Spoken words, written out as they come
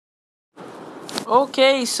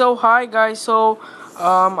Okay, so hi guys.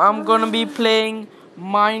 I'm gonna be playing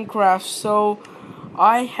Minecraft. So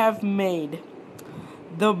I have made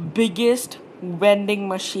the biggest vending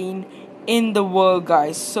machine in the world,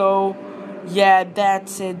 guys. So yeah,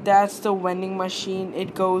 that's it. That's the vending machine.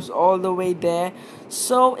 It goes all the way there.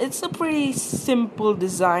 So it's a pretty simple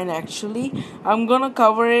design actually. I'm gonna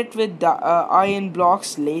cover it with iron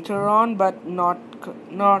blocks later on, but not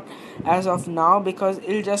as of now because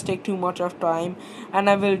it'll just take too much of time, and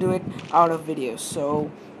I will do it out of videos.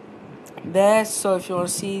 So if you want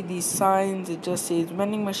to see these signs, it just says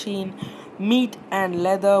vending machine, meat and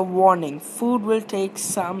leather, warning, food will take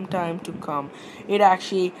some time to come. It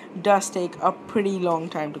actually does take a pretty long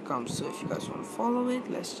time to come, so if you guys want to follow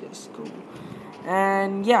it, let's just go.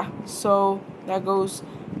 And yeah, so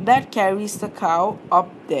that carries the cow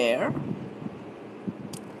up there.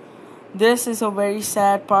 This is a very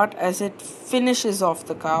sad part as it finishes off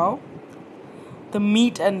the cow. The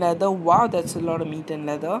meat and leather, wow, that's a lot of meat and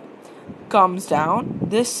leather, comes down.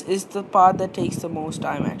 This is the part that takes the most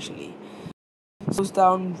time actually. It goes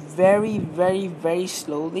down very, very, very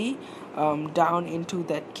slowly down into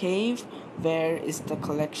that cave where is the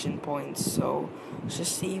collection point. So let's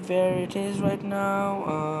just see where it is right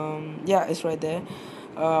now. Yeah, it's right there.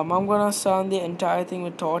 I'm gonna surround the entire thing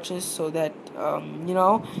with torches so that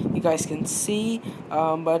you guys can see.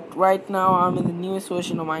 But right now I'm in the newest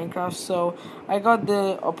version of Minecraft, so I got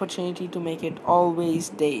the opportunity to make it always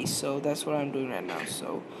day. So that's what I'm doing right now.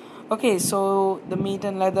 So okay, so the meat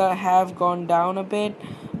and leather have gone down a bit.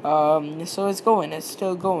 So it's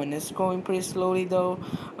still going. It's going pretty slowly though.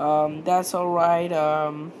 That's alright.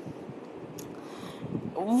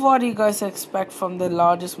 What do you guys expect from the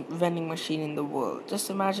largest vending machine in the world?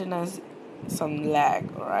 Just imagine as some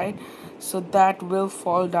lag, alright? So that will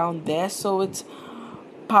fall down there. So it's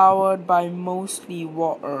powered by mostly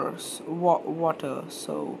water.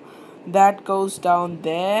 So that goes down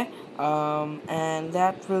there, and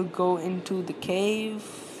that will go into the cave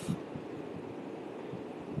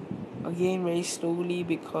again very slowly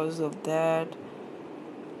because of that.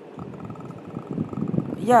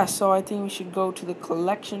 Yeah, so I think we should go to the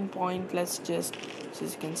collection point. Let's just, so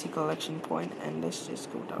you can see collection point, and let's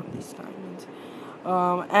just go down these diamonds.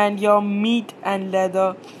 And your meat and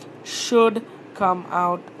leather should come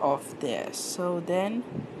out of there. So then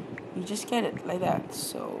you just get it like that.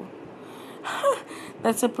 So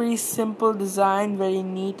that's a pretty simple design, very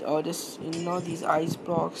neat. Or just these ice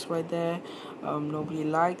blocks right there. Nobody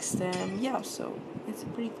likes them. Yeah, so it's a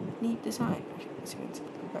pretty neat design, as you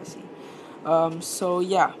can see. So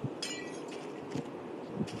yeah,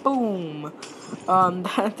 boom.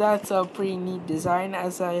 That's a pretty neat design.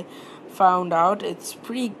 As I found out, it's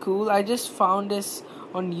pretty cool. I just found this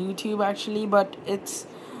on YouTube actually, but it's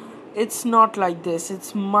not like this.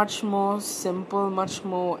 It's much more simple, much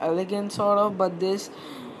more elegant sort of. But this,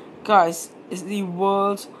 guys, is the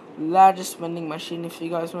world's largest vending machine. If you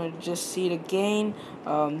guys want to just see it again,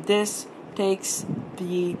 this takes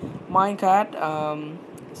the minecart.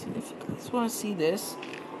 If you guys want to see this,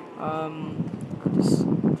 I'll just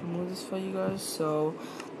remove this for you guys so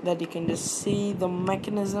that you can just see the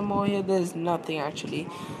mechanism over here. There's nothing actually,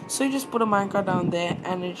 so you just put a minecart down there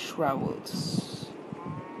and it travels.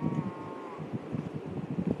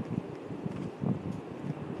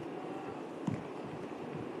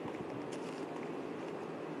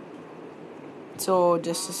 So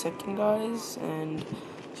just a second, guys, and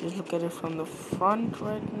just look at it from the front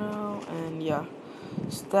right now. And yeah,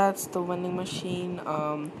 so that's the vending machine.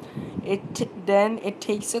 Then it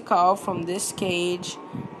takes a cow from this cage,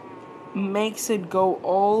 makes it go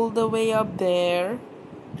all the way up there,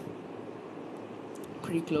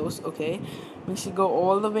 pretty close. Okay, makes it go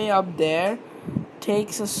all the way up there,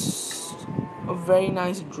 takes a very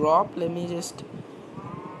nice drop. Let me just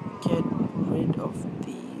get rid of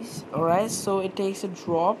these. Alright, so it takes a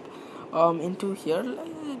drop into here.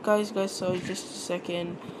 Guys, sorry, just a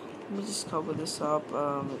second. Let me just cover this up.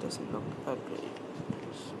 It doesn't look that great.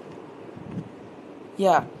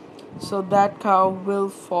 Yeah, so that cow will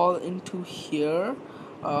fall into here,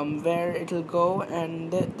 where it'll go,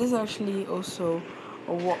 and there's actually also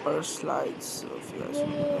a water slide. So if you guys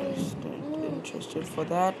are interested for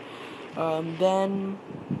that, then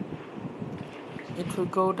it will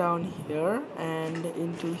go down here and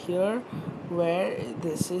into here, where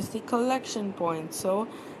this is the collection point. So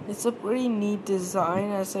it's a pretty neat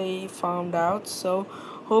design, as I found out. So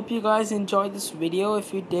hope you guys enjoyed this video.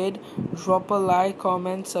 If you did, drop a like,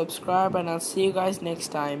 comment, subscribe, and I'll see you guys next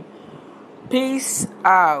time. Peace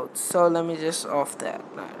out. So let me just off that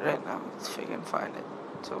right now if you can find it.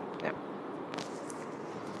 So yeah,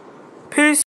 peace.